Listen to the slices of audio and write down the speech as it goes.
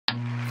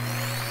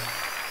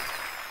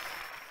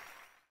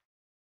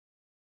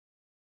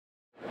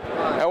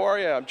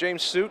you? I'm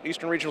James Suit,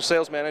 Eastern Regional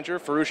Sales Manager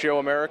for Ushio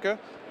America.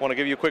 I want to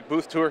give you a quick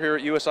booth tour here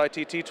at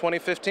USITT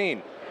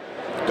 2015.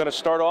 Going to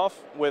start off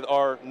with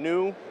our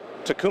new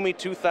Takumi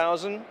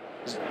 2000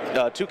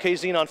 2K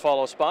Xenon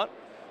Followspot.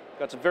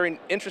 Got some very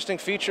interesting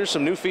features,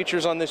 some new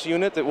features on this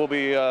unit that will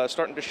be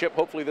starting to ship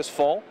hopefully this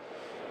fall.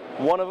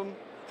 One of them,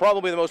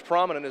 probably the most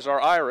prominent, is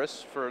our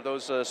iris for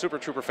those Super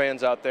Trooper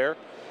fans out there.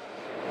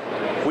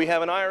 We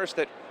have an iris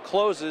that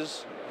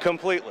closes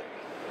completely.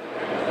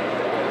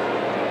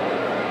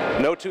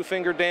 No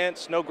two-finger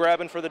dance, no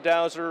grabbing for the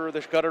dowser or the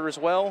gutter as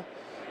well.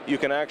 You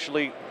can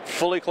actually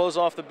fully close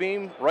off the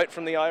beam right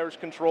from the iris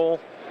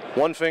control,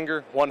 one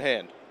finger, one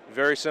hand.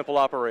 Very simple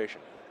operation.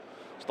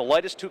 It's the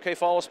lightest 2K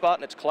Followspot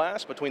in its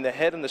class. Between the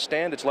head and the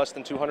stand, it's less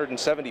than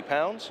 270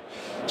 pounds.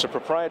 It's a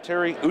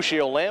proprietary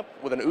Ushio lamp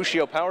with an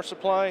Ushio power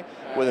supply,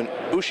 with an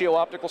Ushio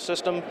optical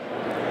system.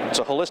 It's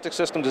a holistic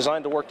system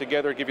designed to work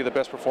together, give you the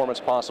best performance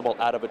possible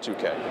out of a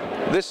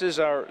 2K. This is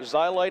our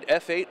Zylight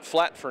F8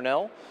 Flat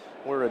Fresnel.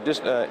 We're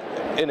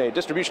in a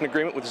distribution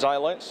agreement with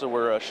Zylight, so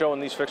we're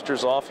showing these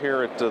fixtures off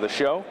here at the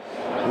show.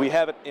 We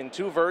have it in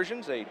two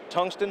versions, a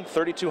tungsten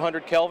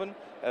 3200 Kelvin,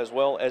 as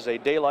well as a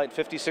daylight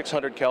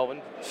 5600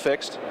 Kelvin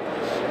fixed.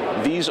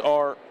 These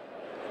are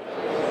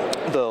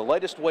the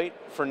lightest weight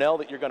Fresnel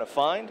that you're going to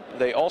find.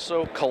 They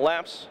also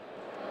collapse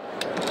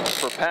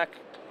for pack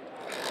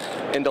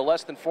into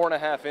less than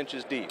 4.5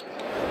 inches deep.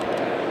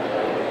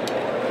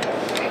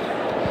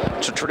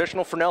 It's a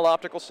traditional Fresnel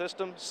optical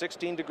system,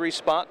 16-degree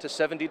spot to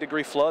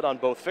 70-degree flood on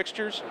both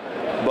fixtures,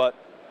 but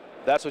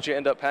that's what you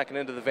end up packing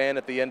into the van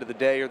at the end of the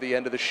day or the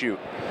end of the shoot.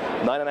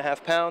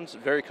 9.5 pounds,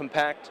 very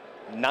compact,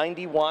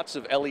 90 watts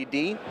of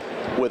LED.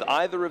 With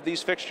either of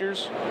these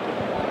fixtures,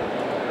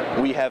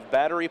 we have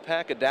battery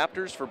pack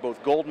adapters for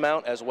both gold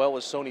mount as well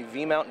as Sony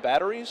V-mount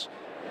batteries.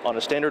 On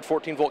a standard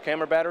 14-volt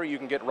camera battery, you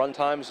can get run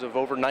times of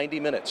over 90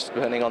 minutes,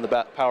 depending on the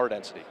power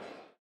density.